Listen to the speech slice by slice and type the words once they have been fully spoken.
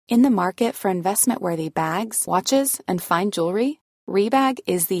In the market for investment-worthy bags, watches, and fine jewelry, Rebag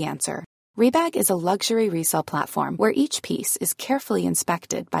is the answer. Rebag is a luxury resale platform where each piece is carefully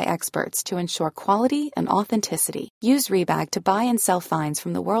inspected by experts to ensure quality and authenticity. Use Rebag to buy and sell finds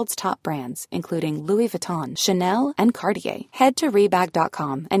from the world's top brands, including Louis Vuitton, Chanel, and Cartier. Head to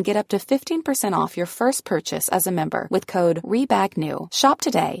Rebag.com and get up to 15% off your first purchase as a member with code REBAGNEW. Shop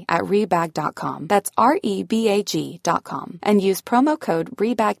today at Rebag.com. That's REBAG.com. And use promo code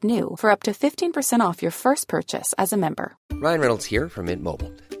REBAGNEW for up to 15% off your first purchase as a member. Ryan Reynolds here from Mint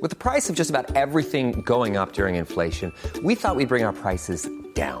Mobile. With the price of just about everything going up during inflation, we thought we'd bring our prices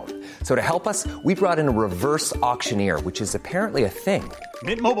down. So to help us, we brought in a reverse auctioneer, which is apparently a thing.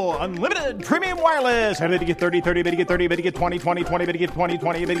 Mint Mobile Unlimited Premium Wireless. How to get 30, 30, bit to get 30, bit to get 20, 20, 20, bit to get 20,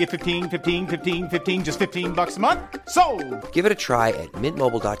 20, bit to get 15, 15, 15, 15, just $15 a month? Sold! Give it a try at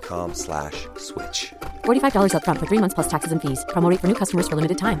mintmobile.com/switch. $45 up front for 3 months plus taxes and fees. Promo rate for new customers for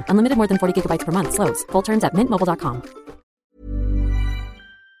limited time. Unlimited more than 40 gigabytes per month. Slows full terms at mintmobile.com.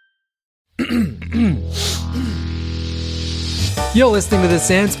 You're listening to the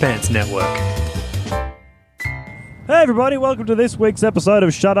Sanspants Network. Hey everybody, welcome to this week's episode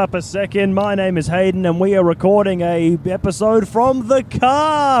of Shut Up a Second. My name is Hayden and we are recording a episode from the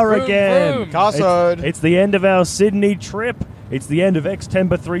car again. It's the end of our Sydney trip. It's the end of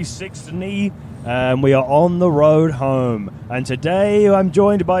Extember 360 and we are on the road home. And today I'm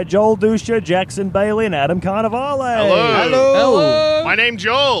joined by Joel Duscher, Jackson Baly and Adam Carnevale. Hello. My name's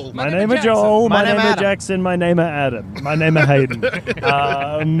Joel. My name is Joel. My name is Jackson. My name is Adam. My name is Hayden.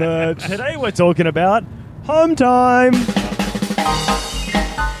 Today we're talking about home time.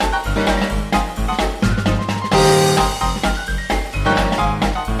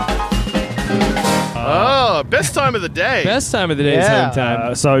 Oh, best time of the day. Best time of the day is home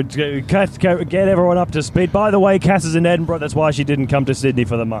time. So get everyone up to speed. By the way, Cass is in Edinburgh. That's why she didn't come to Sydney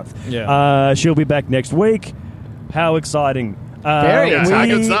for the month. Yeah. She'll be back next week. How exciting. Very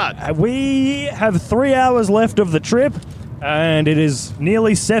exciting. We have 3 hours left of the trip. And it is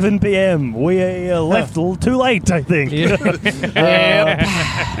nearly 7 p.m. We left a little too late, I think. We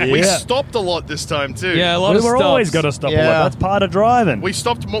stopped a lot this time, too. Yeah, a lot of stops. We're always going to stop a lot. That's part of driving.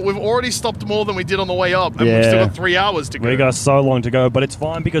 We've already stopped more than we did on the way up, and we've still got 3 hours to go. We got so long to go, but it's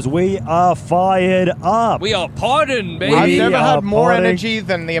fine because we are fired up. We are pardoned, baby. I've never had more energy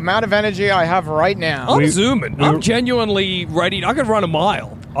than the amount of energy I have right now. I'm zooming. I'm genuinely ready. I could run a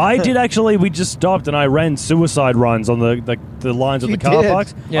mile. I did actually. We just stopped and I ran suicide runs on the lines of the car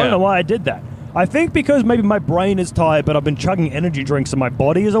parks. Yeah. I don't know why I did that. I think because maybe my brain is tired, but I've been chugging energy drinks and my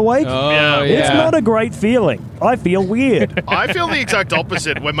body is awake. It's not a great feeling. I feel weird. I feel the exact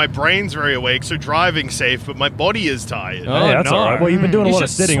opposite when my brain's very awake, so driving's safe, but my body is tired. Oh, that's all right. Well, you've been doing a lot of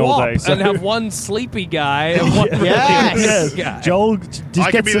sitting all day. So. And have one sleepy guy and one guy. Joel,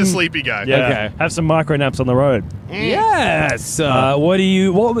 I could be the sleepy guy. Yeah. Okay. Have some micro naps on the road. Yes.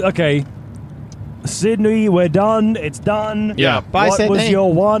 Okay. Sydney, we're done. It's done. Yeah. Bye, what Sydney. was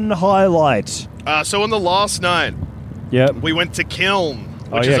your one highlight? So on the last night, we went to Kiln,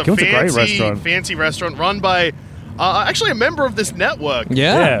 which is a Kiln's a great restaurant. fancy restaurant run by actually a member of this network.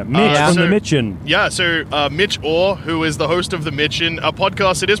 Yeah, Mitch from the Mitchin. Yeah, so Mitch Orr, who is the host of the Mitchin, a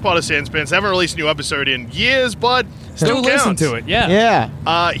podcast that is part of Sanspants. Haven't released a new episode in years, but still counts. Listen to it.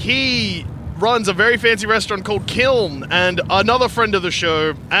 Yeah. He runs a very fancy restaurant called Kiln, and another friend of the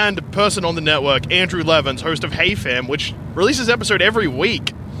show and person on the network, Andrew Levins, host of Hey Fam, which releases episode every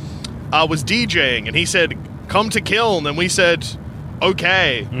week, was DJing, and he said, come to Kiln, and we said,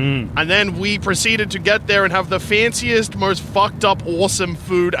 okay. And then we proceeded to get there and have the fanciest, most fucked up, awesome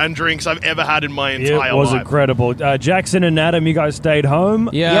food and drinks I've ever had in my entire life. It was incredible. Jackson and Adam, you guys stayed home.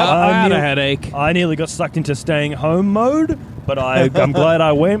 Yeah, I had a headache. I nearly got sucked into staying home mode, but I'm glad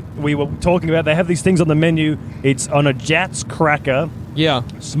I went. We were talking about, they have these things on the menu. It's on a Jats cracker. Yeah.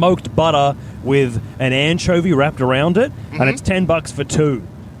 Smoked butter with an anchovy wrapped around it, and it's $10 for two.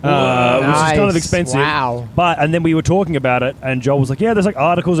 Which is kind of expensive. Wow. And then we were talking about it, and Joel was like, yeah, there's like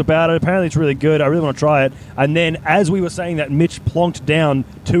articles about it. Apparently it's really good. I really want to try it. And then as we were saying that, Mitch plonked down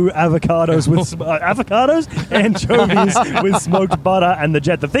 2 avocados with anchovies with smoked butter and the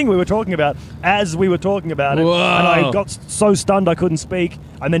jet. The thing we were talking about as we were talking about it. Whoa. And I got so stunned I couldn't speak,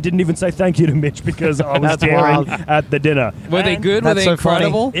 and then didn't even say thank you to Mitch because I was staring at the dinner. Were they good? Were they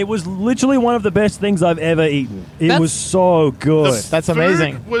incredible? It was literally one of the best things I've ever eaten. It was so good. That's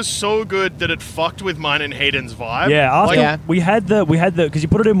amazing. Was so good that it fucked with mine and Hayden's vibe. Yeah, we had the because you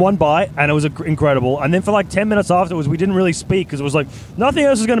put it in one bite and it was incredible, and then for like 10 minutes afterwards we didn't really speak because it was like nothing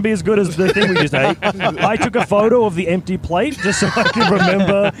else is going to be as good as the thing we just ate. I took a photo of the empty plate just so I could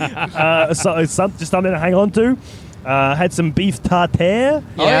remember just something to hang on to. Had some beef tartare.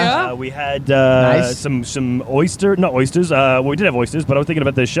 Yeah. We had Nice. some not oysters. Well, we did have oysters, but I was thinking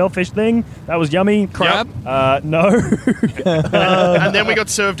about the shellfish thing. That was yummy. Crab? No. And then we got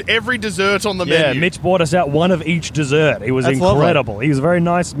served every dessert on the Yeah, menu. Mitch bought us out one of each dessert. He was That's incredible. He was a very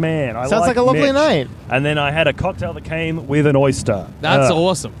nice man. Sounds like a lovely Mitch. night. And then I had a cocktail that came with an oyster. That's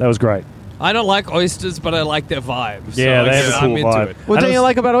awesome. That was great. I don't like oysters, but I like their vibe. Yeah, so they have a I'm cool into vibe. it. What And don't it you was-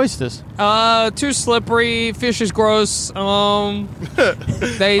 like about oysters? Too slippery. Fish is gross.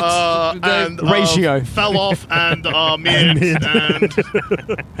 They and Ratio. fell off and mid and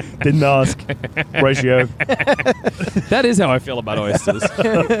Didn't ask. Ratio. that is how I feel about oysters.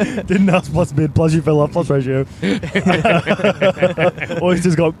 Didn't ask plus mid, plus you fell off, plus ratio.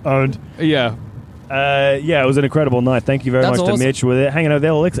 Oysters got owned. Yeah. Yeah, it was an incredible night. Thank you very That's much to awesome. Mitch with it. Hanging out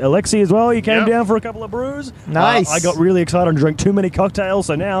there, Alexi as well. You came Yep. down for a couple of brews. Nice. I got really excited and drank too many cocktails,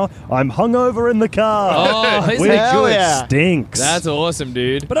 so now I'm hungover in the car. Oh, isn't Which it Hell good? yeah. stinks. That's awesome,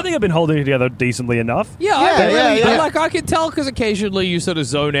 dude. But I think I've been holding it together decently enough. Yeah, Yeah, I really, yeah. like I can tell because occasionally you sort of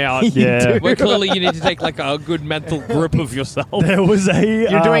zone out. Yeah. Where clearly you need to take like a good mental grip of yourself. There was a...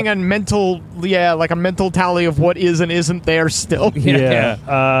 You're doing a mental, like a mental tally of what is and isn't there still.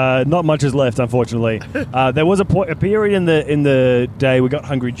 Yeah, not much is left, unfortunately. There was a period in the day we got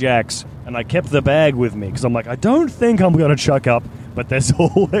Hungry Jacks, and I kept the bag with me because I'm like, I don't think I'm going to chuck up, but there's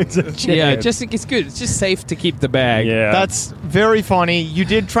always a chance. Yeah, it's good. It's just safe to keep the bag. Yeah, That's very funny. You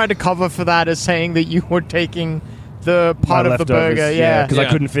did try to cover for that as saying that you were taking the part my of the leftovers, burger. Yeah. because I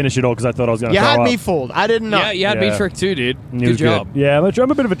couldn't finish it all because I thought I was going to You throw had up. me fooled. I didn't know. Yeah, you had me Yeah. tricked too, dude. It Good was job. Yeah, I'm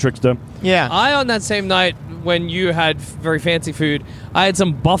a bit of a trickster. Yeah. I, on that same night when you had very fancy food, I had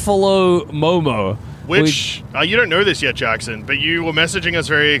some buffalo momo. which you don't know this yet, Jackson, but you were messaging us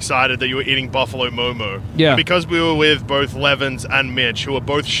very excited that you were eating buffalo momo. Yeah. And because we were with both Levins and Mitch, who are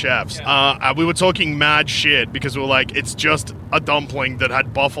both chefs, we were talking mad shit because we were like, it's just a dumpling that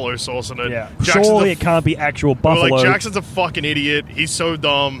had buffalo sauce in it. Yeah, Jackson's surely a it can't be actual We were buffalo. like, Jackson's a fucking idiot. He's so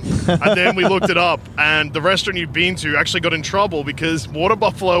dumb. And then we looked it up, and the restaurant you've been to actually got in trouble because water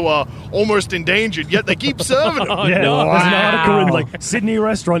buffalo are almost endangered, yet they keep serving them. Yeah, no. there's an article in Wow. like Sydney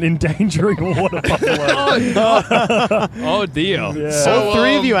restaurant endangering water buffalo. Oh, deal. Yeah. So, All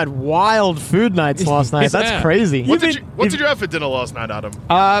three of you had wild food nights last night. That's Yeah. crazy. What did you have for dinner last night, Adam?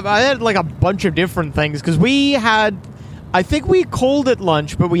 I had like a bunch of different things because we had, I think we called it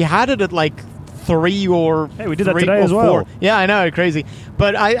lunch, but we had it at like 3 or Hey, we did that 3 today or as well. 4. Yeah, I know, crazy.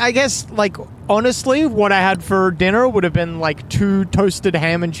 But I guess like honestly, what I had for dinner would have been like 2 toasted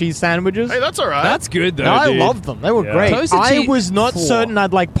ham and cheese sandwiches. Hey, that's all right. That's good, though, No, I dude. loved them. They were Yeah. great. Toasted I cheese- was not Cool. certain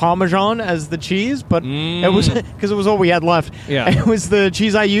I'd like Parmesan as the cheese, but it was because it was all we had left. Yeah. It was the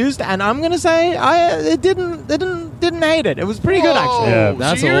cheese I used, and I'm gonna say I didn't hate it. It was pretty good actually, Yeah.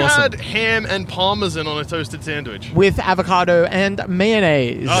 That's so you awesome. had ham and parmesan on a toasted sandwich. with avocado and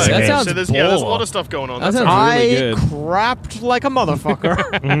mayonnaise. Oh, That okay. sounds So there's a baller. lot of stuff going on. That That's sounds all right. really I good. crapped like a motherfucker.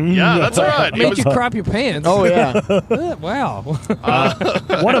 Yeah, that's all right. It Made was- you crap your pants. Oh yeah. Wow.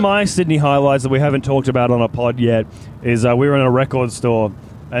 One of my Sydney highlights that we haven't talked about on a pod yet is we were in a record store.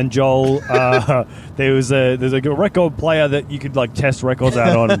 And Joel, there's a record player that you could like test records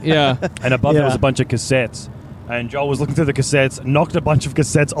out on. Yeah. And above there Yeah. was a bunch of cassettes. And Joel was looking through the cassettes, knocked a bunch of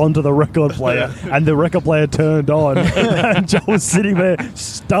cassettes onto the record player, and the record player turned on. And Joel was sitting there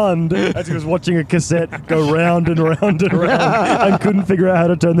stunned as he was watching a cassette go round and round and round and couldn't figure out how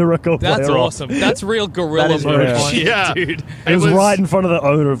to turn the record player That's off. awesome. That's real guerrilla That is very mode. funny. Yeah. dude. It was right in front of the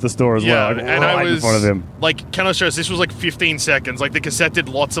owner of the store as Yeah, well. Like, and right I was in front of him. like, can I stress this was like 15 seconds? Like the cassette did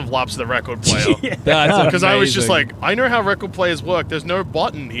lots of laps of the record player. That's Because I was just amazing. like, I know how record players work. There's no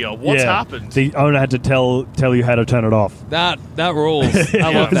button here. What's Yeah. happened? The owner had to tell you how to turn it off. That rules. I love It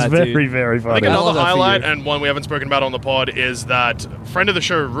was that, very, dude. very I funny. think I another love that for highlight, you. and one we haven't spoken about on the pod, is that friend of the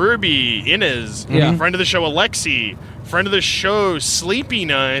show Ruby Inez, Yeah. friend of the show Alexi, friend of the show Sleepy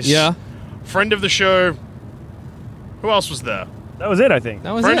Nice, Yeah. friend of the show. Who else was there? That was it, I think.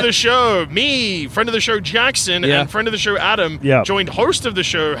 That was Friend it. of the show, me, friend of the show Jackson, Yeah. and friend of the show Adam Yeah. joined host of the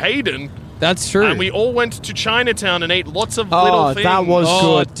show Hayden, That's true. and we all went to Chinatown and ate lots of Oh, little things. that was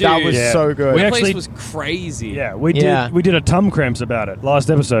Oh, good. That dude. was Yeah. so good. We the actually- place was crazy. Yeah, we Yeah. did a tum cramps about it last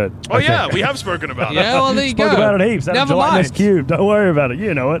episode. Oh I yeah, think. we have spoken about it. Yeah, well, there you Spoke go. about it heaps. That Never gelatinous mind. cube. Don't worry about it.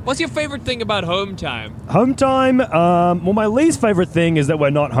 You know it. What's your favorite thing about home time? Home time. Well, my least favorite thing is that we're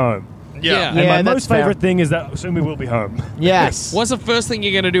not home. Yeah. Yeah. And Yeah, my that's most fair. favorite thing is that soon we will be home. Yes. What's the first thing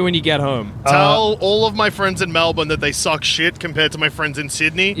you're going to do when you get home? Tell all of my friends in Melbourne that they suck shit compared to my friends in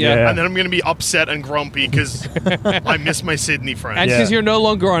Sydney. Yeah. And then I'm going to be upset and grumpy because I miss my Sydney friends. And Yeah. because you're no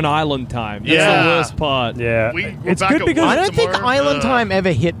longer on island time. That's Yeah. the worst part. Yeah, We're it's back good at because I work don't think tomorrow. Island Time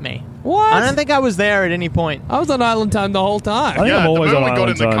ever hit me. What? I don't think I was there at any point. I was on Island Time the whole time. I think I'm always the on moment we got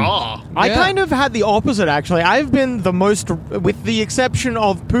in Island the Time. car. I Yeah. kind of had the opposite, actually. I've been the most, with the exception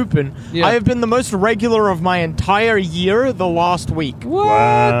of pooping, Yeah. I have been the most regular of my entire year the last week. What?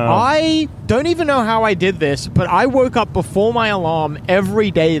 Wow. I don't even know how I did this, but I woke up before my alarm every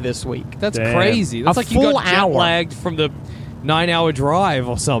day this week. That's Damn. crazy. That's A like you got full jet hour. lagged from the 9-hour drive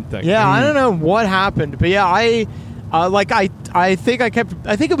or something. Yeah, I don't know what happened, but yeah, I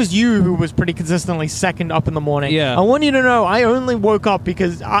think it was you who was pretty consistently second up in the morning. Yeah. I want you to know I only woke up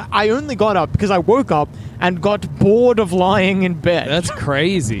because I only got up because I woke up and got bored of lying in bed. That's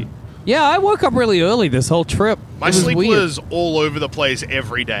crazy. Yeah, I woke up really early this whole trip. My It was sleep weird. was all over the place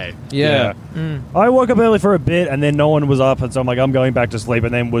every day. Yeah. I woke up early for a bit, and then no one was up, and so I'm like, I'm going back to sleep,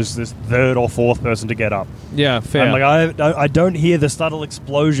 and then was this third or fourth person to get up. Yeah, fair. I'm like, I don't hear the subtle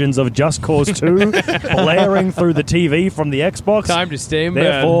explosions of Just Cause 2 blaring through the TV from the Xbox. Time to stay in bed.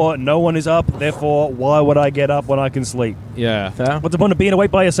 Therefore, no one is up. Therefore, why would I get up when I can sleep? Yeah. What's the point of being awake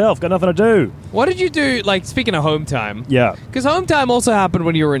by yourself? Got nothing to do. What did you do, like, speaking of home time? Yeah. Because home time also happened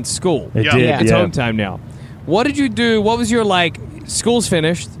when you were in school. It Yeah. did, Yeah. It's yeah. home time now. What did you do? What was your, like, school's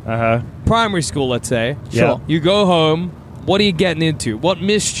finished, Uh-huh. primary school, let's say. Sure. You go home. What are you getting into? What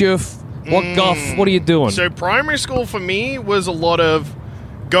mischief? What guff? What are you doing? So primary school for me was a lot of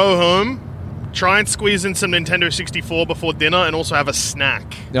go home, try and squeeze in some Nintendo 64 before dinner, and also have a snack.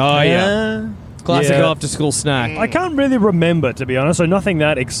 Oh, yeah. Classic Yeah. after-school snack. I can't really remember, to be honest, so nothing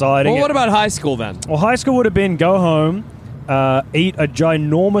that exciting. Well, what about high school, then? Well, high school would have been go home, eat a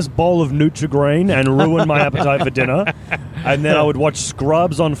ginormous bowl of Nutri-Grain and ruin my appetite for dinner, and then I would watch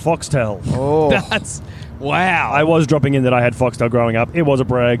Scrubs on Foxtel. Oh. That's... Wow. I was dropping in that I had Foxtel growing up. It was a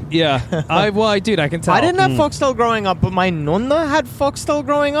brag. Yeah. Dude, I can tell. I didn't have Foxtel growing up, but my nonna had Foxtel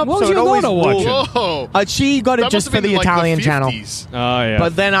growing up. What so was it your always nonna watching? ruled. Whoa. She got it That just must have for been the like Italian channel. 50s. Oh, yeah.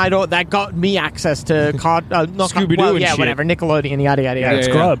 But then that got me access to Scooby-Doo well, and yeah, shit. whatever, Nickelodeon, yada yada yada. And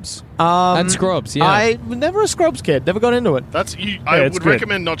yeah. Scrubs. and Scrubs, yeah. I was never a Scrubs kid. Never got into it. That's I it's would good.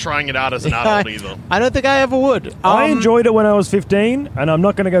 recommend not trying it out as an adult either. I don't think I ever would. I enjoyed it when I was 15, and I'm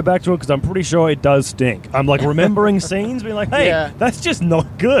not going to go back to it because I'm pretty sure it does stink. I'm like remembering scenes, being like, hey, Yeah. that's just not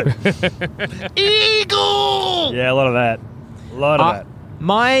good. Eagle! Yeah, a lot of that. A lot of that.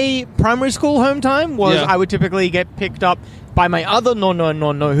 My primary school home time was Yeah. I would typically get picked up by my other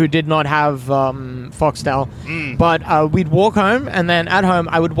nonno who did not have Foxtel. But we'd walk home, and then at home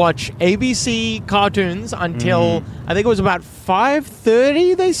I would watch ABC cartoons until I think it was about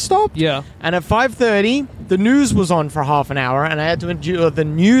 5:30 they stopped. Yeah. And at 5:30 the news was on for half an hour, and I had to endure the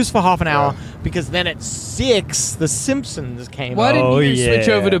news for half an hour because then at 6 The Simpsons came Why on. didn't Oh, you switch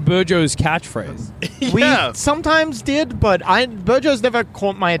yeah. over to Burjo's catchphrase? We Yeah. sometimes did, but Burjo's never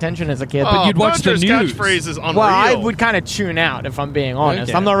caught my attention as a kid. Oh, you'd watch the Burjo's news. catchphrase is unreal. Well, I would kind of tune out if I'm being honest.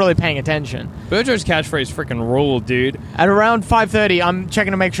 Okay. I'm not really paying attention. Burjo's catchphrase freaking ruled, dude. At around 5:30, I'm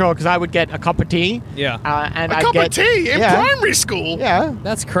checking to make sure because I would get a cup of tea. Yeah. And A I'd cup get of tea in yeah, primary school? Yeah.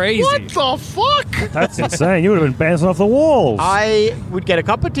 That's crazy. What the fuck? That's insane. You would have been bouncing off the walls. I would get a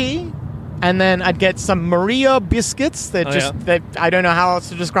cup of tea, and then I'd get some Maria biscuits. They're that I don't know how else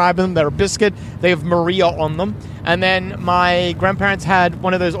to describe them. They're a biscuit. They have Maria on them. And then my grandparents had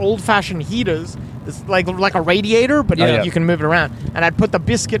one of those old-fashioned heaters. It's like a radiator, but Yeah. you can move it around. And I'd put the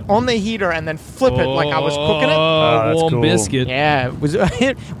biscuit on the heater and then flip it like I was cooking it. Oh, that's warm cool. biscuit. Yeah, it was.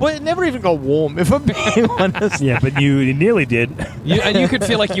 Well, it never even got warm, if I'm being honest. Yeah, but you nearly did. And you could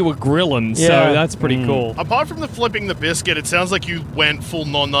feel like you were grilling, so Yeah. that's pretty cool. Apart from the flipping the biscuit, it sounds like you went full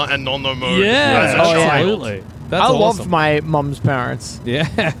nonna and nonno mode Yeah, as a Oh, yeah. child. absolutely. That's I awesome. loved my mum's parents. Yeah.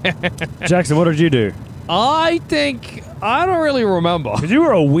 Jackson, what did you do? I think... I don't really remember. Because you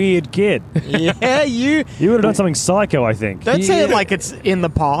were a weird kid. Yeah, you You would have done something psycho, I think. don't say it like it's in the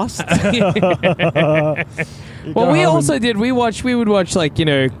past. Well, we also did. We would watch, like,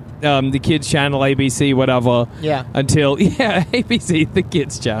 the kids channel, ABC, whatever. Yeah. Until ABC, the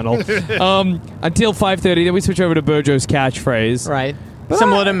kids channel. Until 5:30, then we switch over to Burjo's catchphrase. Right.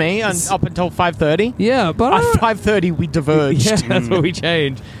 Similar to me, up until 5:30. Yeah, but I At don't- 5:30, we diverged. yeah, that's where we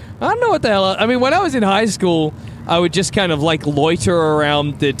changed. I don't know what the hell. I mean, when I was in high school, I would just kind of like loiter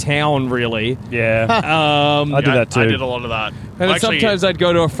around the town, really. Yeah. I did Yeah, that too. I did a lot of that. And then Actually, sometimes I'd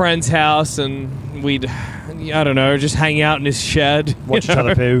go to a friend's house and we'd, I don't know, just hang out in his shed. Watch you each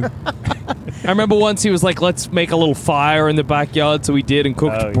other know? poo. I remember once he was like, let's make a little fire in the backyard, so we did and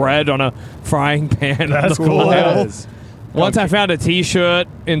cooked Oh, yeah. bread on a frying pan. That's on the cool. floor. That is. Once I found a T-shirt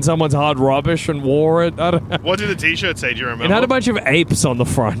in someone's hard rubbish and wore it. I don't know. What did the T-shirt say? Do you remember? It had a bunch of apes on the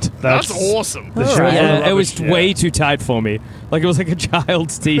front. That's awesome. Yeah, it was way too tight for me. Like, it was like a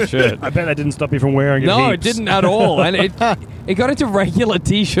child's T-shirt. I bet that didn't stop you from wearing it. No, heaps. it didn't at all. And it got into regular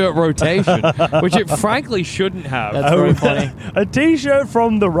T-shirt rotation, which it frankly shouldn't have. That's very funny. A T-shirt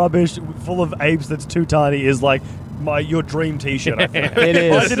from the rubbish full of apes that's too tiny is like your dream T-shirt. I think. It is.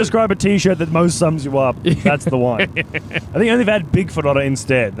 If I had to describe a T-shirt that most sums you up, that's the one. I think only if I had Bigfoot on it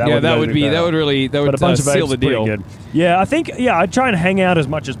instead. That would seal the deal. Good. Yeah, I think I'd try and hang out as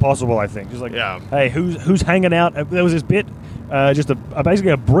much as possible. I think just like hey, who's hanging out? There was this bit.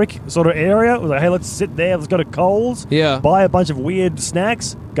 Basically a brick sort of area. It was like, hey, let's sit there. Let's go to Coles. Yeah. Buy a bunch of weird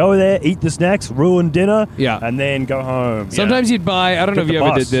snacks. Go there, eat the snacks, ruin dinner. Yeah. And then go home. Sometimes you'd buy, I don't know if you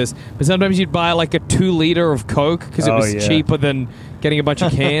ever did this, but sometimes you'd buy like a 2 liter of Coke because it was cheaper than getting a bunch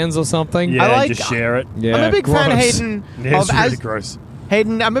of cans or something. Yeah, just share it. Yeah, I'm a big fan, Hayden. It's really gross.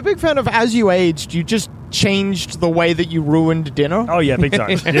 Hayden, I'm a big fan of as you aged, you just changed the way that you ruined dinner. Oh, yeah, big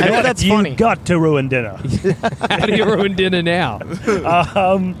time. That's funny. You got to ruin dinner. How do you ruin dinner now?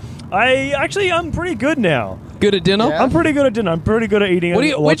 I'm pretty good now. Good at dinner? Yeah. I'm pretty good at dinner. I'm pretty good at eating.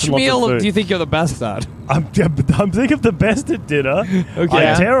 Which meal do you think you're the best at? I'm thinking of the best at dinner. Okay.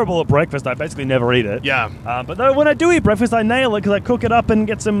 I'm terrible at breakfast. I basically never eat it. Yeah. But though when I do eat breakfast, I nail it because I cook it up and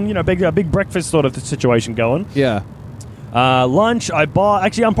get some, big breakfast sort of situation going. Yeah. Lunch, I'm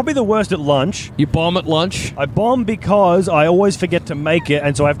probably the worst at lunch. You bomb at lunch? I bomb because I always forget to make it,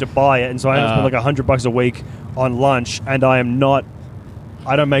 and so I have to buy it, and so I have to spend like $100 a week on lunch, and I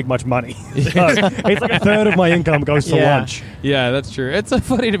don't make much money. It's like a third of my income goes to lunch. Yeah, that's true. It's so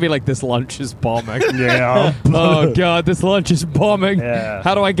funny to be like, this lunch is bombing. Yeah. Oh, God, this lunch is bombing. Yeah.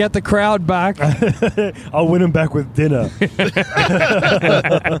 How do I get the crowd back? I'll win them back with dinner.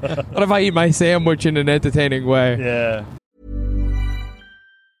 What if I eat my sandwich in an entertaining way? Yeah.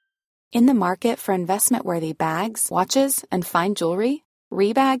 In the market for investment-worthy bags, watches, and fine jewelry,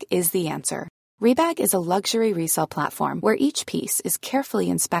 Rebag is the answer. Rebag is a luxury resale platform where each piece is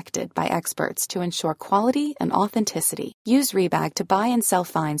carefully inspected by experts to ensure quality and authenticity. Use Rebag to buy and sell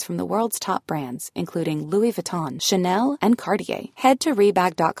finds from the world's top brands, including Louis Vuitton, Chanel, and Cartier. Head to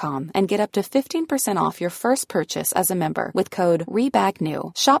Rebag.com and get up to 15% off your first purchase as a member with code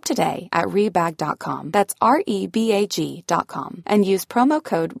REBAGNEW. Shop today at Rebag.com. That's REBAG.com. And use promo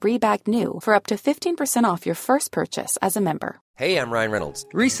code REBAGNEW for up to 15% off your first purchase as a member. Hey, I'm Ryan Reynolds.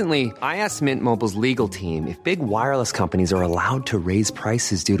 Recently, I asked Mint Mobile's legal team if big wireless companies are allowed to raise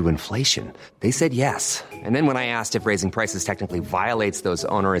prices due to inflation. They said yes. And then when I asked if raising prices technically violates those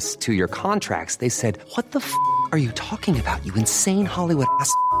onerous 2-year contracts, they said, "What the f*** are you talking about, you insane Hollywood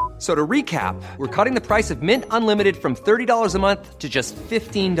ass?" So to recap, we're cutting the price of Mint Unlimited from $30 a month to just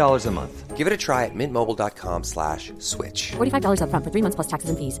 $15 a month. Give it a try at mintmobile.com/switch. $45 up front for 3 months plus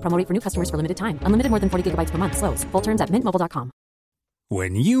taxes and fees. Promo rate for new customers for limited time. Unlimited more than 40 gigabytes per month. Slows full terms at mintmobile.com.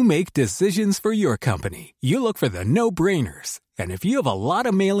 When you make decisions for your company, you look for the no-brainers. And if you have a lot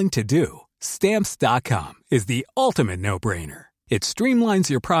of mailing to do, Stamps.com is the ultimate no-brainer. It streamlines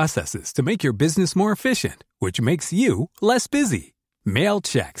your processes to make your business more efficient, which makes you less busy. Mail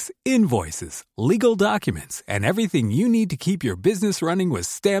checks, invoices, legal documents, and everything you need to keep your business running with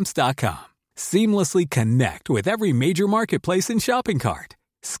Stamps.com. Seamlessly connect with every major marketplace and shopping cart.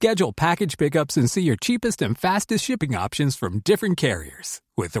 Schedule package pickups and see your cheapest and fastest shipping options from different carriers.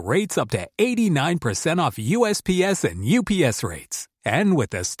 With rates up to 89% off USPS and UPS rates. And with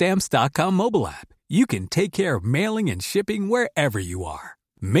the Stamps.com mobile app, you can take care of mailing and shipping wherever you are.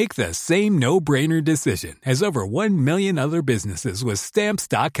 Make the same no-brainer decision as over 1 million other businesses with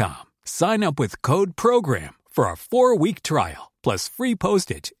Stamps.com. Sign up with code PROGRAM for a 4-week trial, plus free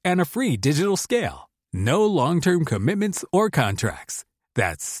postage and a free digital scale. No long-term commitments or contracts.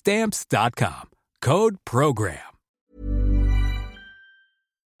 That's Stamps.com. Code PROGRAM.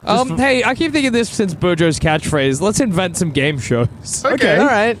 Hey, I keep thinking this since Bojo's catchphrase. Let's invent some game shows. Okay. All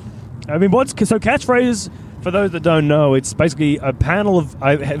right. I mean, so catchphrase, for those that don't know, it's basically a panel of,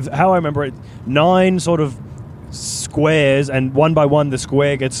 how I remember it, 9 sort of squares, and one by one the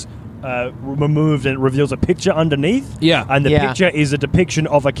square gets removed and it reveals a picture underneath. Yeah. And the picture is a depiction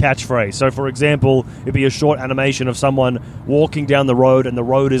of a catchphrase. So, for example, it'd be a short animation of someone walking down the road and the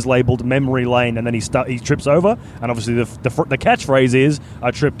road is labeled memory lane, and then he trips over. And obviously the catchphrase is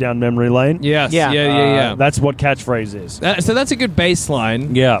a trip down memory lane. Yes. Yeah. That's what catchphrase is. So that's a good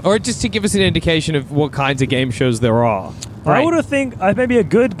baseline. Yeah. Or just to give us an indication of what kinds of game shows there are. I would have think maybe a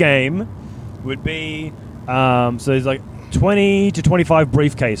good game would be, so it's like, 20 to 25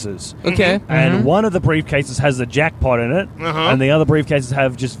 briefcases. Okay. And one of the briefcases has the jackpot in it, and the other briefcases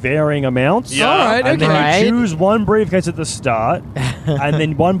have just varying amounts. Yeah. All right, And okay. then you choose one briefcase at the start, and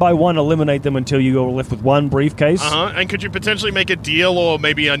then one by one eliminate them until you are left with one briefcase. And could you potentially make a deal or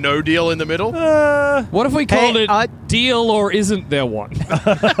maybe a no deal in the middle? What if we called it deal or isn't there one?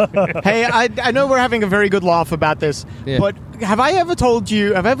 Hey, I know we're having a very good laugh about this, but have I ever told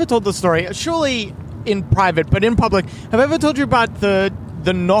the story? Surely in private, but in public, have I ever told you about the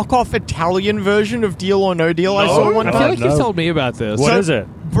knockoff Italian version of Deal or No Deal I saw one I time? feel like you've told me about this. What is it?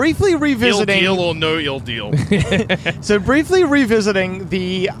 Briefly revisiting... Deal or no deal. So briefly revisiting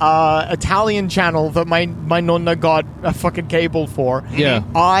the Italian channel that my nonna got a fucking cable for. Yeah.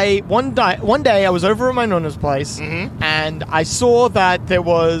 One day I was over at my nonna's place and I saw that there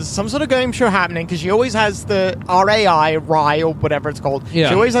was some sort of game show happening because she always has the RAI or whatever it's called. Yeah.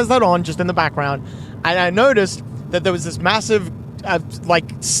 She always has that on just in the background. And I noticed that there was this massive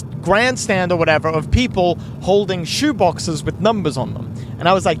grandstand or whatever of people holding shoeboxes with numbers on them. And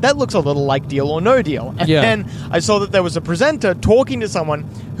I was like, that looks a little like Deal or No Deal. And then I saw that there was a presenter talking to someone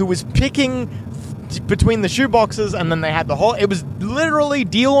who was picking between the shoeboxes, and then they had the whole... It was literally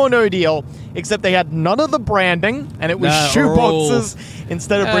Deal or No Deal, except they had none of the branding, and it was shoeboxes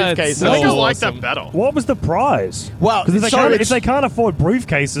instead of briefcases. So I think I like awesome. that better. What was the prize? Well, because if they can't afford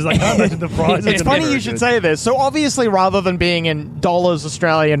briefcases, I can't imagine the prize. It's funny you should say this. So obviously, rather than being in dollars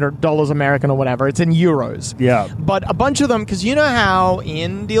Australian or dollars American or whatever, it's in euros. Yeah. But a bunch of them, because you know how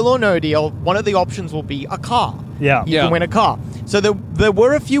in Deal or No Deal, one of the options will be a car. Yeah. You can win a car. So there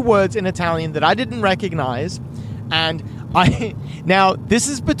were a few words in Italian that I didn't recognize, and now this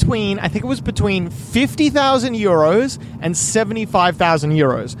is between, I think it was between 50,000 euros and 75,000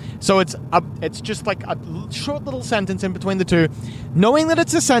 euros. So it's just like a short little sentence in between the two. Knowing that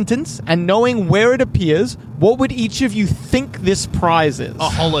it's a sentence and knowing where it appears, what would each of you think this prize is? A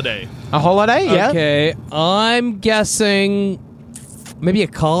holiday. A holiday, yeah. Okay, I'm guessing maybe a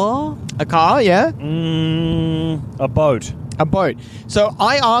car? A car, yeah. A boat. A boat. So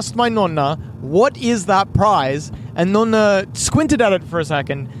I asked my nonna, what is that prize? And nonna squinted at it for a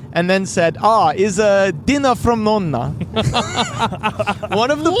second and then said, is a dinner from nonna.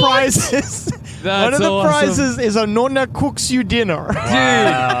 One of the prizes... One of the awesome. prizes is a nonna cooks you dinner. Dude,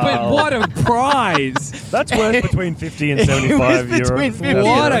 but what a prize. That's worth between 50 and 75 It was between euros. 50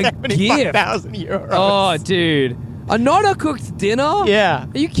 What and a 75,000 euros. Oh, dude. A nonna cooked dinner? Yeah.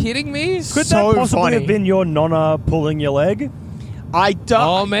 Are you kidding me? Could So that possibly funny. have been your nonna pulling your leg? I don't.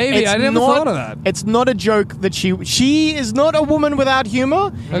 Oh, maybe. it's I never not- thought of that. It's not a joke that she is not a woman without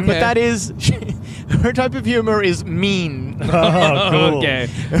humor, but that is her type of humor is mean. Oh, cool. Okay.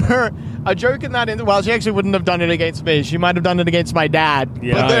 A joke in that, well, she actually wouldn't have done it against me. She might have done it against my dad.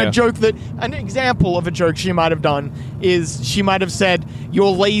 Yeah. But Oh, a yeah. joke an example of a joke she might have done is she might have said,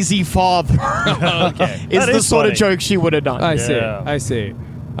 "Your lazy father." Okay. Is That the is sort funny. of joke she would have done. I see. Yeah. I see.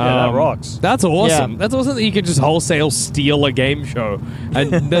 Yeah, that rocks. That's awesome. Yeah. That's awesome that you can just wholesale steal a game show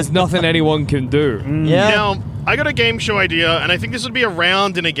and there's nothing anyone can do. Yeah. Now, I got a game show idea, and I think this would be a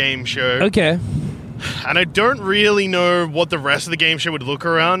round in a game show. Okay. And I don't really know what the rest of the game show would look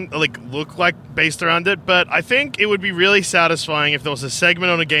like based around it, but I think it would be really satisfying if there was a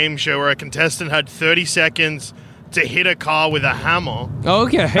segment on a game show where a contestant had 30 seconds to hit a car with a hammer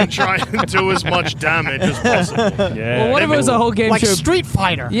Okay. and try and do as much damage as possible. Yeah. Well, what if it was a whole game Like show? Street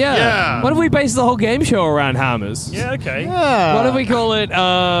Fighter. Yeah. Yeah. What if we base the whole game show around hammers? Yeah, okay. Yeah. What if we call it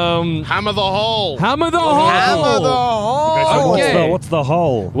Hammer the hole. Hammer the Hole? Hammer the Hole. Okay, so Okay. what's the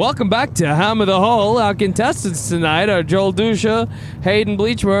hole? Welcome back to Hammer the Hole. Our contestants tonight are Joel Duscher, Hayden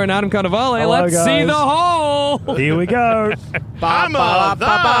Bleachmer, and Adam Carnevale. Hello, Let's see guys. the hole. Here we go. Hammer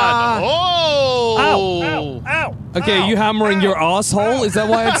that hole. Ow, ow, ow. Okay, you hammering your asshole? Is that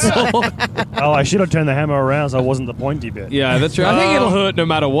why it's so? Oh, I should have turned the hammer around so it wasn't the pointy bit. Yeah, that's true. I think it'll hurt no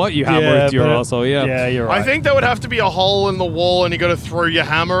matter what you hammer Yeah, into your but- asshole. Yeah. Yeah, you're right. I think there would have to be a hole in the wall, and you got to throw your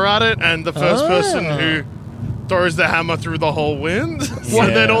hammer at it, and the first person who throws the hammer through the hole wins. Yeah.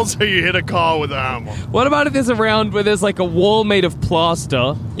 And then also you hit a car with a hammer. What about if there's a round where there's like a wall made of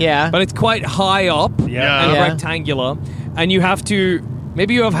plaster, Yeah. but it's quite high up Yeah. and Yeah. rectangular, and you have to.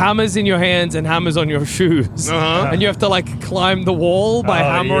 Maybe you have hammers in your hands and hammers on your shoes, and you have to like climb the wall by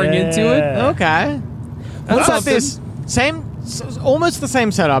hammering into it. yeah. Okay. That's What's something. this? Almost the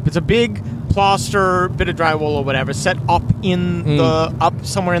same setup. It's a big plaster bit of drywall or whatever set up in up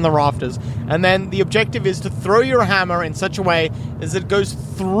somewhere in the rafters, and then the objective is to throw your hammer in such a way as it goes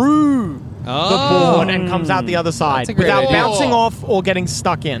through the board and comes out the other side That's a great without idea. bouncing off or getting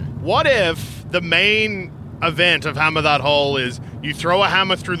stuck in. What if the main event of Hammer That Hole is you throw a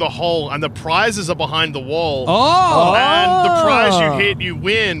hammer through the hole and the prizes are behind the wall. Oh! And the prize you hit, you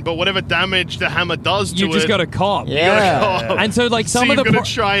win, but whatever damage the hammer does to it... You just got to cop. Yeah. And so, like, some of the... you've got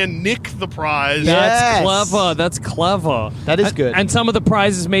to try and nick the prize. That's clever. That's clever. That is good. And some of the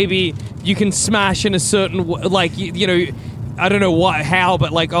prizes, maybe you can smash in a certain... Like, you know... I don't know how,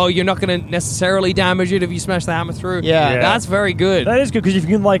 but like, you're not going to necessarily damage it if you smash the hammer through. Yeah. That's very good. That is good because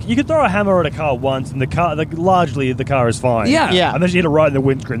you can throw a hammer at a car once, and largely the car is fine. Yeah. Unless you hit it right in the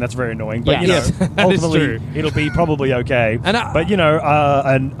windscreen, that's very annoying. But ultimately, it'll be probably okay. But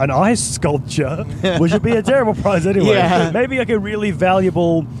an ice sculpture, which would be a terrible prize anyway. Yeah. Maybe like a really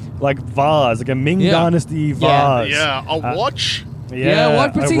valuable vase, like a Ming Dynasty vase. Yeah, a watch. What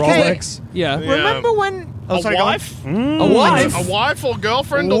a particular? Rolex. Yeah. Remember when... A wife? A wife? A wife or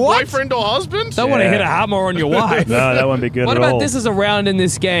girlfriend or boyfriend or husband? Don't want to hit a hammer on your wife. No, that wouldn't be good What at all. about this as a round in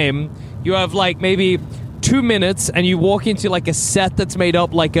this game? You have like maybe 2 minutes and you walk into like a set that's made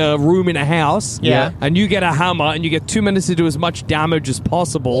up like a room in a house. Yeah. And you get a hammer and you get 2 minutes to do as much damage as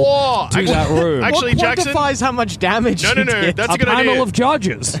possible to that room. Actually, what Jackson... quantifies how much damage No, you did? that's a good panel idea. of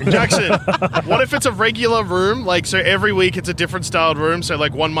judges. Jackson, what if it's a regular room? Like, so every week it's a different styled room. So,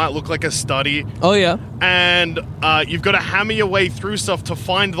 like, one might look like a study. Oh, yeah. And you've got to hammer your way through stuff to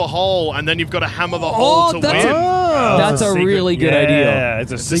find the hole, and then you've got to hammer the hole to win. That's a really good idea. Yeah,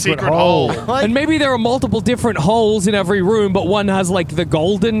 it's a secret hole. And maybe there are multiple different holes in every room, but one has like the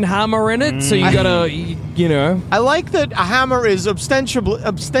golden hammer in it, so you gotta, you know. I like that a hammer is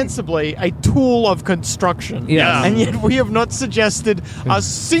ostensibly a tool of construction. Yeah. And yet we have not suggested a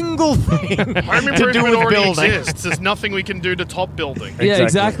single thing Home to do improvement with already building. exists. There's nothing we can do to top building. Yeah,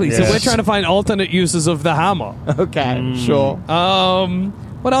 exactly. Yeah. So we're trying to find alternate uses of the hammer. Okay, sure.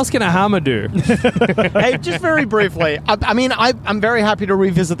 What else can a hammer do? Hey, just very briefly. I'm very happy to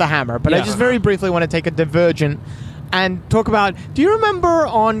revisit the hammer, but I just very briefly want to take a divergent and talk about. Do you remember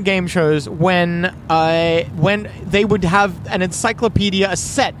on game shows when they would have an encyclopedia, a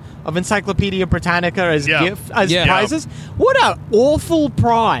set of Encyclopedia Britannica as prizes? What an awful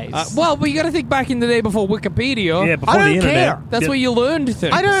prize! Well, but you got to think back in the day before Wikipedia. Yeah, before I don't the internet. care. That's where you learned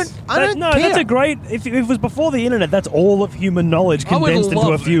things. I don't care. That's a great. If it was before the internet, that's all of human knowledge I would condensed into a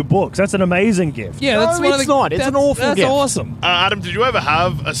love few it. books. That's an amazing gift. Yeah, No, that's one of it's the, not. It's an awful That's gift. awesome. Adam, did you ever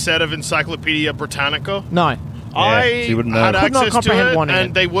have a set of Encyclopedia Britannica? No. I so you wouldn't know. had Could not access to comprehend it, one in and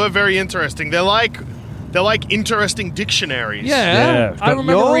it. they were very interesting. They're like interesting dictionaries. Yeah. I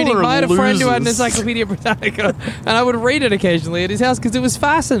remember Y'all reading. are I had a friend who had an losers. Encyclopedia Britannica, and I would read it occasionally at his house because it was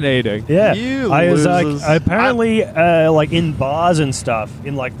fascinating. Yeah, You I was losers. apparently like in bars and stuff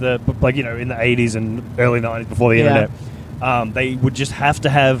in in the 80s and early 90s before the internet. They would just have to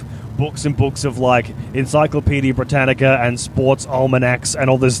have books and books of like Encyclopedia Britannica and sports almanacs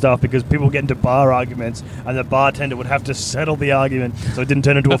and all this stuff because people would get into bar arguments and the bartender would have to settle the argument so it didn't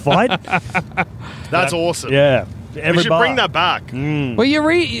turn into a fight. That's awesome. Yeah. We should bring that back. Well, you know,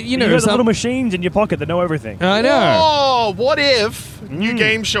 you got the little machines in your pocket that know everything. I know. Oh, what if new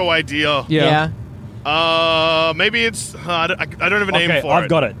game show idea? Yeah. Maybe it's I don't have a name for it. I've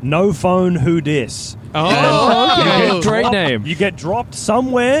got it. No phone, who dis? Oh, okay. Great name. You get dropped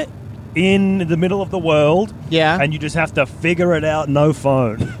somewhere in the middle of the world, and you just have to figure it out. No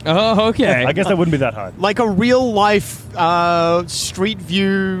phone. Oh, okay. I guess that wouldn't be that hard. Like a real life Street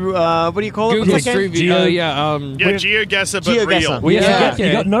View. What do you call it? Google What's that Street game? View. GeoGuessr, but GeoGuessr. real. Yeah. Okay.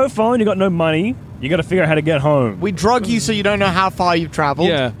 You got no phone. You got no money. You got to figure out how to get home. We drug you so you don't know how far you've traveled.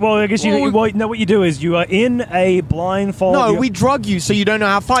 Yeah. Well, I guess what you do is you are in a blindfold. No, we drug you so you don't know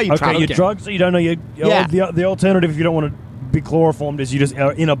how far you've Okay, traveled. you're drugged, so you don't know. The alternative, if you don't want to be chloroformed, is you just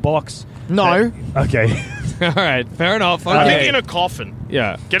are in a box. No. Okay. All right. Fair enough. I think Okay. in a coffin.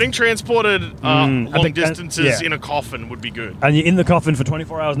 Yeah. Getting transported long think that- distances yeah. in a coffin would be good. And you're in the coffin for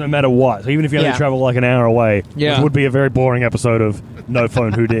 24 hours no matter what. So even if you only Yeah. travel like an hour away, Yeah. which would be a very boring episode of No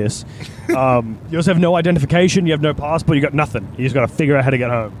Phone, Who Dis. You also have no identification. You have no passport. You got nothing. You just got to figure out how to get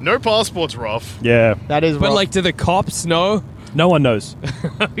home. No passport's rough. Yeah. That is But rough. like, do the cops know? No one knows.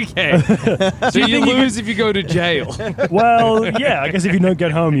 Okay. So you lose if you go to jail. Well, yeah. I guess if you don't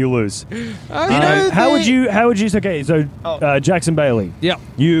get home, you lose. How would you? Okay, so Jackson Baly. Yeah.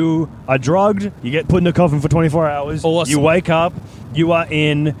 You are drugged. You get put in a coffin for 24 hours. Awesome. You wake up. You are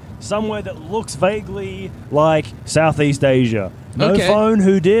in somewhere that looks vaguely like Southeast Asia. No Okay. phone.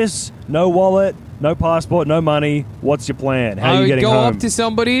 Who dis? No wallet. No passport. No money. What's your plan? How I are you would getting go home? up to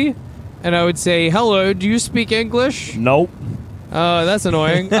somebody and I would say, "Hello, do you speak English?" Nope. Oh, that's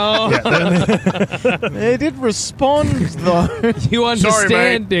annoying. Oh, They did respond, though. you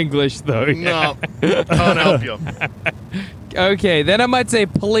understand English, though. No, can't help you. Okay, then I might say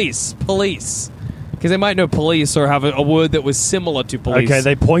police. Because they might know police or have a word that was similar to police. Okay,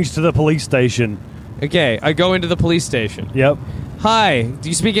 they point to the police station. Okay, I go into the police station. Yep. Hi, do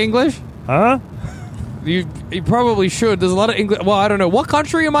you speak English? Huh? You probably should. There's a lot of English. Well, I don't know. What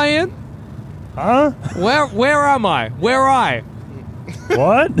country am I in? Huh? Where am I? Where I?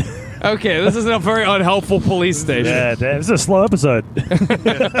 What? Okay, this is a very unhelpful police station. Yeah, damn. This is a slow episode.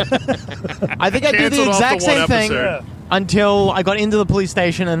 I think I do the exact same thing until I got into the police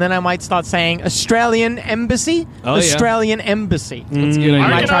station, and then I might start saying Australian Embassy. Australian Embassy. That's a good idea. I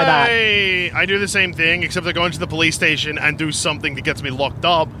might try that. I do the same thing, except I go into the police station and do something that gets me locked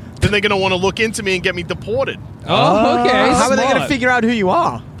up. Then they're going to want to look into me and get me deported. Oh, okay. How are they going to smart. figure out who you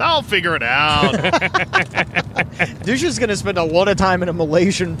are? They'll figure it out. Duscher's going to spend a lot of time in a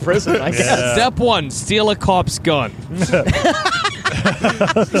Malaysian prison, I guess. Step 1, steal a cop's gun.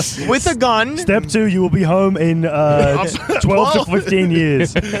 With a gun. Step 2, you will be home in 12 to 15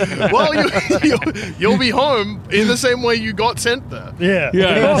 years. Well, you'll be home in the same way you got sent there. Yeah.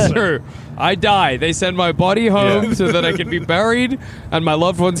 Yeah, that's true. I die. They send my body home so that I can be buried, and my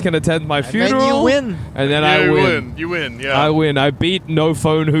loved ones can attend my funeral. then you win. And then Yeah, I you win. You win, yeah. I win. I beat No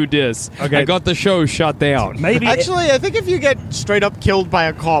Phone Who Dis. Okay. I got the show shut down. Maybe. Actually, I think if you get straight up killed by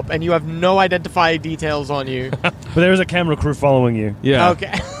a cop and you have no identifying details on you. But there is a camera crew following you. Yeah.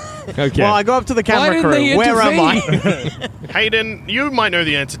 Okay. Okay. Well, I go up to the Why camera didn't crew. they Where am I? Hayden, you might know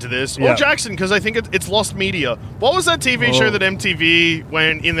the answer to this. Yeah. Or Jackson, because I think it's lost media. What was that TV show that MTV,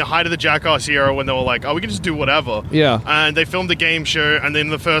 when in the height of the Jackass era, when they were like, oh, we can just do whatever. Yeah. And they filmed a game show, and then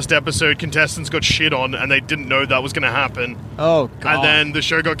the first episode, contestants got shit on, and they didn't know that was going to happen. Oh, God. And then the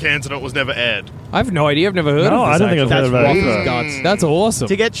show got cancelled, and it was never aired. I have no idea. I've never heard No, of this. I don't think I've heard about it. That's guts. That's awesome.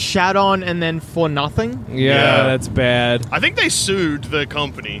 To get shat on and then for nothing? Yeah, that's bad. I think they sued the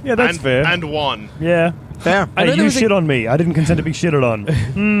company. Yeah, that's fair. And won. Yeah. Fair. I know Hey, there you was a- shit on me. I didn't consent to be shitted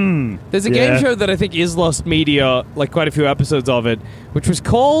on. There's a Yeah. game show that I think is lost media, like quite a few episodes of it, which was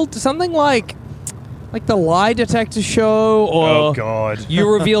called something like the Lie Detector Show or Oh, God. You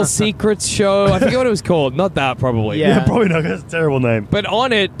Reveal Secrets Show. I forget what it was called. Not that, probably. Yeah. Yeah, probably not. That's a terrible name. But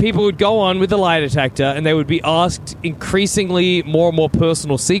on it, people would go on with the lie detector and they would be asked increasingly more and more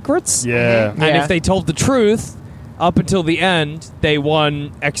personal secrets. Yeah. And Yeah. if they told the truth, up until the end, they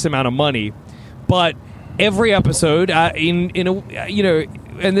won X amount of money. But every episode, in a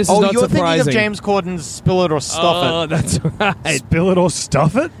and this is not you're surprising. thinking of James Corden's Spill It or Stuff Oh, that's right. Spill it or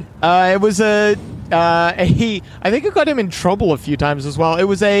stuff it? It. It was I think it got him in trouble a few times as well. It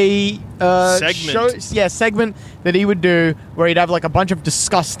was a Segment. segment that he would do where he'd have like a bunch of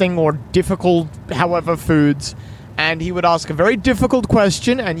disgusting or difficult, however, foods, and he would ask a very difficult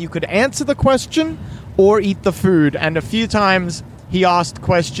question, and you could answer the question or eat the food. And a few times he asked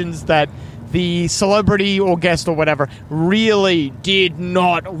questions that the celebrity or guest or whatever really did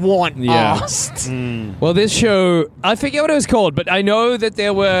not want asked. Well, this show, I forget what it was called, but I know that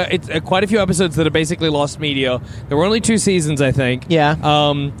there were quite a few episodes that are basically lost media. There were only 2 seasons, I think. Yeah.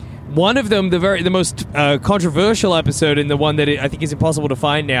 One of them, the most controversial episode, and the one that I think is impossible to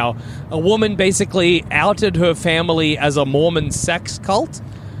find now, a woman basically outed her family as a Mormon sex cult.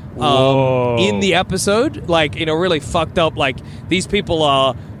 In the episode, like, really fucked up, like, these people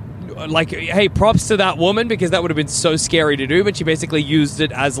are like, hey, props to that woman, because that would have been so scary to do, but she basically used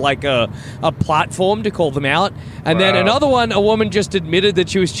it as like a platform to call them out. And then another one, a woman just admitted that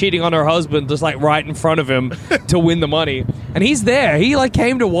she was cheating on her husband, just like right in front of him to win the money. And he's there. He like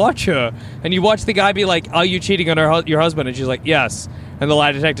came to watch her, and you watch the guy be like, are you cheating on your husband? And she's like, yes. And the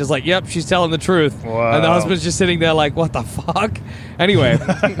lie detector's like, yep, she's telling the truth. Wow. And the husband's just sitting there like, what the fuck? Anyway,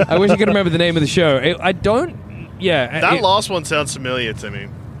 I wish I could remember the name of the show. I don't. Yeah. That last one sounds familiar to me.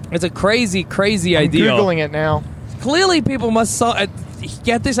 It's a crazy, crazy I'm idea. Googling it now. Clearly, people must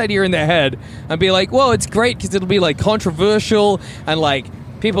get this idea in their head and be like, well, it's great because it'll be like controversial and like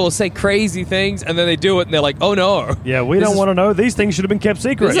people will say crazy things, and then they do it and they're like, oh no. Yeah, we don't want to know. These things should have been kept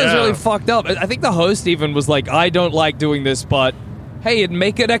secret. This is really fucked up. I think the host even was like, I don't like doing this, but hey, it'd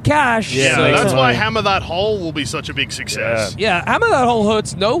make it a cash. Yeah, So- that's why Hammer That Hole will be such a big success. Yeah, Hammer That Hole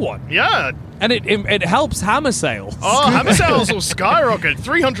hurts no one. Yeah. And it helps hammer sales. Oh, hammer sales will skyrocket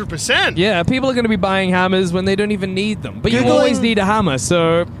 300%. Yeah, people are going to be buying hammers when they don't even need them. But you Googling- always need a hammer,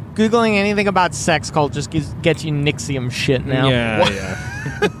 so... Googling anything about sex cult just gets you Nixium shit now. Yeah.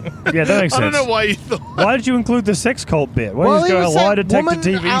 Yeah, that makes sense. I don't know why you thought. Why did you include the sex cult bit? Why Well, did you he go was a lie that detector woman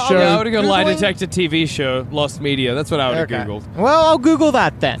TV out- show? Yeah, I would have gone lie Googling? detector TV show, Lost Media. That's what I would have Okay. Googled. Well, I'll Google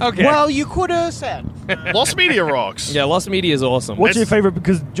that then. Okay. Well, you could have said. Lost Media rocks. Yeah, Lost Media is awesome. What's your favorite?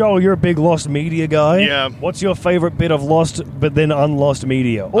 Because Joel, you're a big Lost Media guy. Yeah. What's your favorite bit of Lost, but then unlost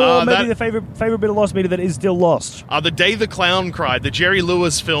media, or maybe the favorite bit of Lost Media that is still lost? The Day the Clown Cried, the Jerry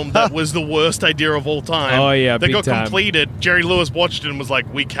Lewis film that was the worst idea of all time. Oh, yeah, that big got time. completed. Jerry Lewis watched it and was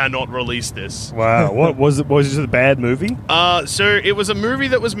like, "We cannot release this." Wow, what was it? Was it a bad movie? So it was a movie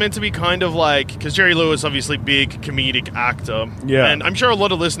that was meant to be kind of like, because Jerry Lewis, obviously big comedic actor. Yeah. And I'm sure a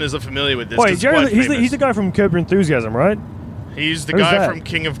lot of listeners are familiar with this. Wait, 'cause it's Jerry, quite he's famous. the guy from Curb Your Enthusiasm, right? He's the Who's guy that? from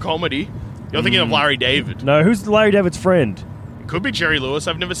King of Comedy. You're thinking of Larry David. No, who's Larry David's friend? It could be Jerry Lewis.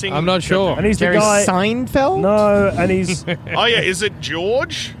 I've never seen I'm not sure. And he's Jerry the guy. Seinfeld? No, and he's Oh, yeah. Is it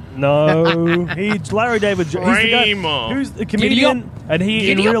George? no, he's Larry David. He's the guy Kramer. who's the comedian, and he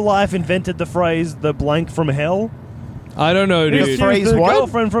Giddy in up. real life invented the phrase "the blank from hell." I don't know, She's dude. phrase the what?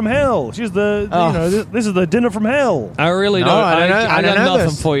 girlfriend from hell. She's the this is the dinner from hell. I really No, don't. I don't know. I I got don't know nothing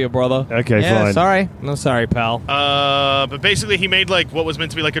this. for you, brother. Okay, Yeah, fine. sorry. No, sorry, pal. But basically, he made like what was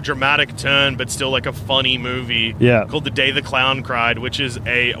meant to be like a dramatic turn, but still like a funny movie. Yeah. Called The Day the Clown Cried, which is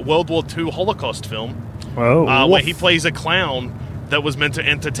a World War II Holocaust film Oh, where he plays a clown that was meant to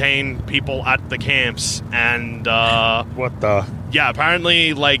entertain people at the camps. And what the? yeah,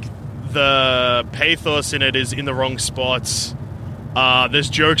 apparently like the pathos in it is in the wrong spots. There's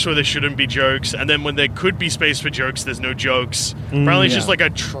jokes where there shouldn't be jokes, and then when there could be space for jokes, there's no jokes. Apparently, it's just like a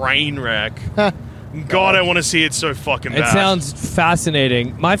train wreck. God, I want to see it so fucking bad. It sounds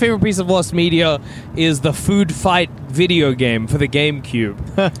fascinating. My favorite piece of Lost Media is the Food Fight video game for the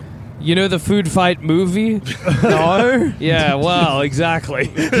GameCube. You know the Food Fight movie? No. Yeah, well, exactly.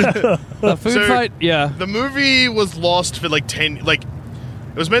 The Food So, Fight, yeah. The movie was lost for like 10... Like,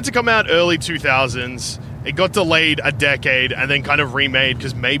 it was meant to come out early 2000s. It got delayed a decade and then kind of remade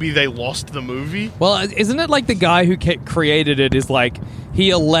because maybe they lost the movie. Well, isn't it like the guy who created it is like, he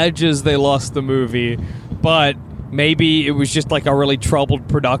alleges they lost the movie, but maybe it was just like a really troubled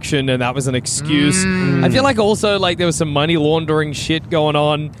production and that was an excuse. I feel like also like there was some money laundering shit going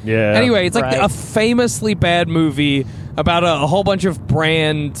on. Yeah. Anyway, it's like Right. a famously bad movie about a whole bunch of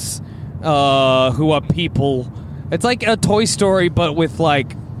brands who are people. It's like a Toy Story, but with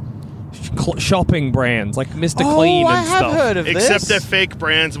like shopping brands, like Mr. Clean I and have stuff. heard of Except this. they're fake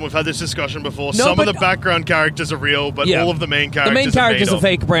brands, and we've had this discussion before. No, Some of but- the background characters are real, but Yeah. all of the main The characters main characters are are made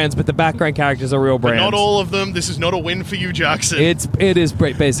fake brands, but the background characters are real But brands. not all of them. This is not a win for you, Jackson. It is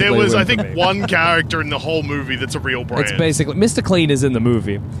basically. there was, a win I for think, me. one character in the whole movie that's a real brand. It's basically Mr. Clean is in the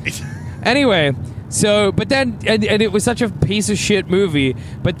movie. Anyway, so but then and it was such a piece of shit movie.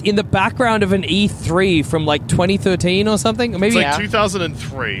 But in the background of an E3 from like 2013 or something, or maybe It's like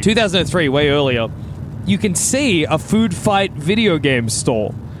 2003. 2003, way earlier, you can see a Food Fight video game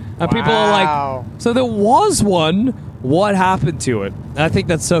store, and people are Wow. like, "So there was one. What happened to it?" And I think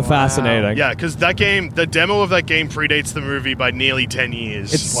that's so fascinating. Yeah, because that game, the demo of that game predates the movie by nearly 10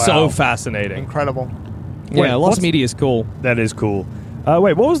 years. It's so fascinating. Incredible. Yeah, Wait, Lost what's- Media is cool. That is cool.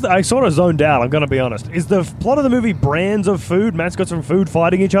 Wait, what was the... I sort of zoned out, I'm going to be honest. Is the plot of the movie brands of food, mascots from food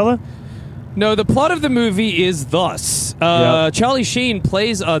fighting each other? No, the plot of the movie is thus: Yep. Charlie Sheen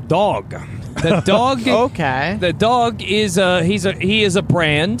plays a dog. The dog. Okay. The dog is he is a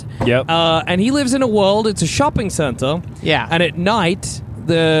brand. Yep. And he lives in a world. It's a shopping center. Yeah. And at night,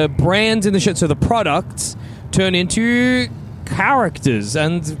 the brands in the so the products turn into characters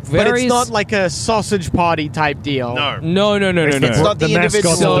and But various. it's not like a sausage party type deal. No. No. It's not the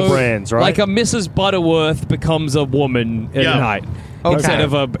individual- mascots of the brands, right? Like a Mrs. Butterworth becomes a woman at Yeah. night. Okay. Instead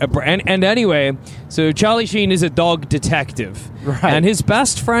of a brand. And anyway, so Charlie Sheen is a dog detective. Right. And his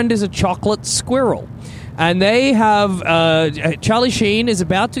best friend is a chocolate squirrel. And they have... Charlie Sheen is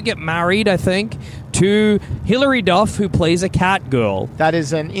about to get married, I think, to Hilary Duff, who plays a cat girl. That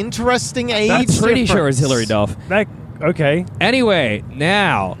is an interesting age I'm pretty sure it's difference. Hilary Duff. Okay. Anyway,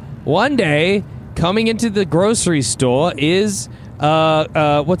 now, one day, coming into the grocery store is...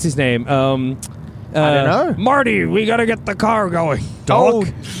 what's his name? I don't know. Marty, we gotta get the car going. Oh,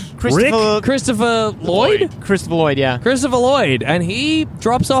 Christopher Lloyd? Christopher Lloyd, yeah. Christopher Lloyd. And he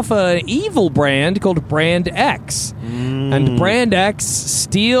drops off an evil brand called Brand X. And Brand X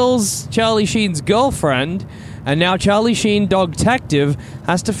steals Charlie Sheen's girlfriend. And now Charlie Sheen, dog detective,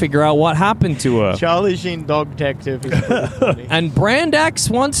 has to figure out what happened to her. Charlie Sheen, dog detective. Is pretty funny. And Brand X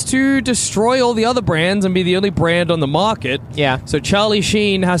wants to destroy all the other brands and be the only brand on the market. Yeah. So Charlie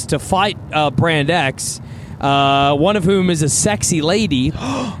Sheen has to fight Brand X, one of whom is a sexy lady.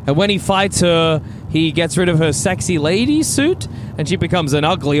 And when he fights her, he gets rid of her sexy lady suit, and she becomes an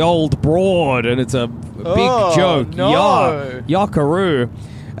ugly old broad, and it's a big joke. No. Yakaroo.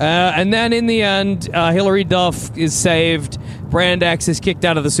 And then in the end, Hilary Duff is saved, Brand X is kicked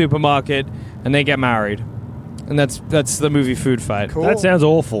out of the supermarket, and they get married. And that's the movie Food Fight. Cool. That sounds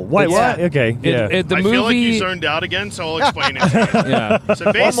awful. Wait, Yeah. what? Okay, yeah. The I movie, feel like you zoned out again, so I'll explain it to you. yeah.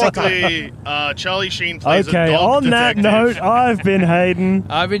 So basically, Charlie Sheen plays a Okay, dog on that detective. note, I've been Hayden.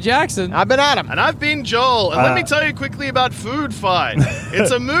 I've been Jackson. I've been Adam. And I've been Joel, and let me tell you quickly about Food Fight.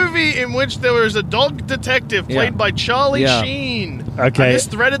 It's a movie in which there was a dog detective played by Charlie Sheen. Okay. And this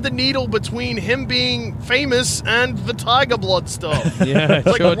threaded the needle between him being famous and the Tiger Blood stuff. Yeah, It's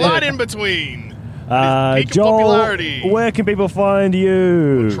like sure right did. in between. Peak of Joel, popularity. where can people find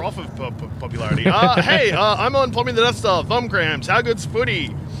you? Trough of popularity. Hey, I'm on Plumbing the Death Star, Thumb Cramps, How Good's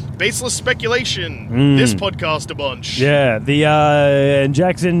Footy, Baseless Speculation, this podcast a bunch. Yeah, and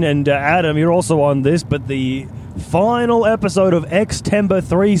Jackson and Adam, you're also on this, but the final episode of Xtember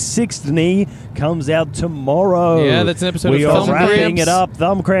 360 comes out tomorrow. Yeah, that's an episode we of are Thumb wrapping Cramps. it up.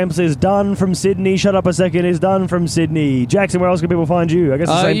 Thumb Cramps is done from Sydney. Shut Up a Second is done from Sydney. Jackson, where else can people find you? I guess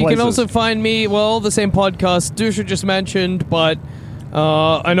the same You places. can also find me, the same podcast Duscher just mentioned, but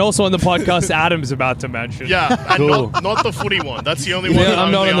and also on the podcast Adam's about to mention. Yeah, and Cool. not the footy one. That's the only one. Yeah, that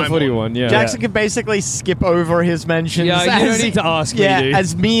I'm not on the I'm footy one. Yeah, Jackson can basically skip over his mentions. Yeah, you don't need to ask me, dude.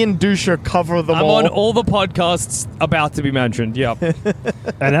 as me and Duscher cover them I'm all. on all the podcasts about to be mentioned. Yep.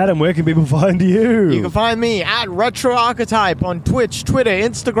 And Adam, where can people find you? You can find me at Retro Archetype on Twitch, Twitter,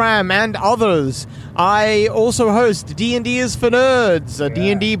 Instagram, and others. I also host D&D is for Nerds, a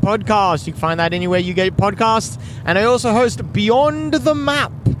D&D podcast. You can find that anywhere you get podcasts. And I also host Beyond the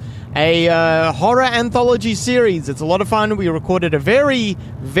Map, a horror anthology series. It's a lot of fun. We recorded a very,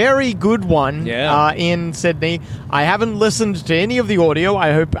 very good one in Sydney. I haven't listened to any of the audio.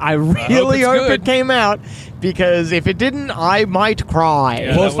 I really hope good. it came out, because if it didn't, I might cry.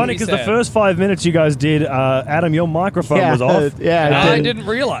 Yeah. Well, it's that would funny be because the sad. first 5 minutes you guys did, Adam, your microphone was off. Yeah, And I then- didn't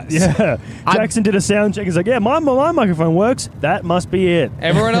realize. Yeah. Jackson did a sound check. He's like, yeah, my microphone works. That must be it.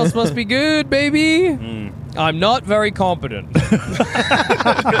 Everyone else must be good, baby. I'm not very competent.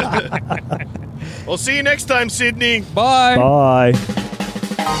 We'll see you next time, Sydney. Bye. Bye.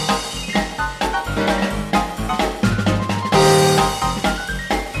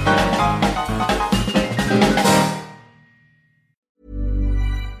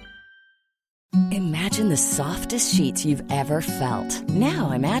 Imagine the softest sheets you've ever felt.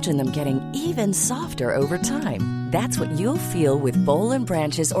 Now imagine them getting even softer over time. That's what you'll feel with Boll &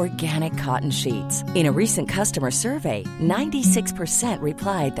 Branch's organic cotton sheets. In a recent customer survey, 96%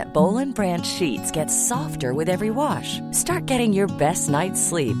 replied that Boll & Branch sheets get softer with every wash. Start getting your best night's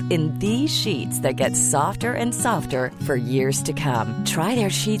sleep in these sheets that get softer and softer for years to come. Try their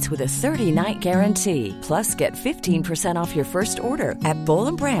sheets with a 30-night guarantee. Plus, get 15% off your first order at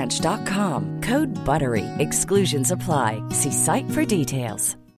bollandbranch.com. Code BUTTERY. Exclusions apply. See site for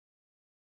details.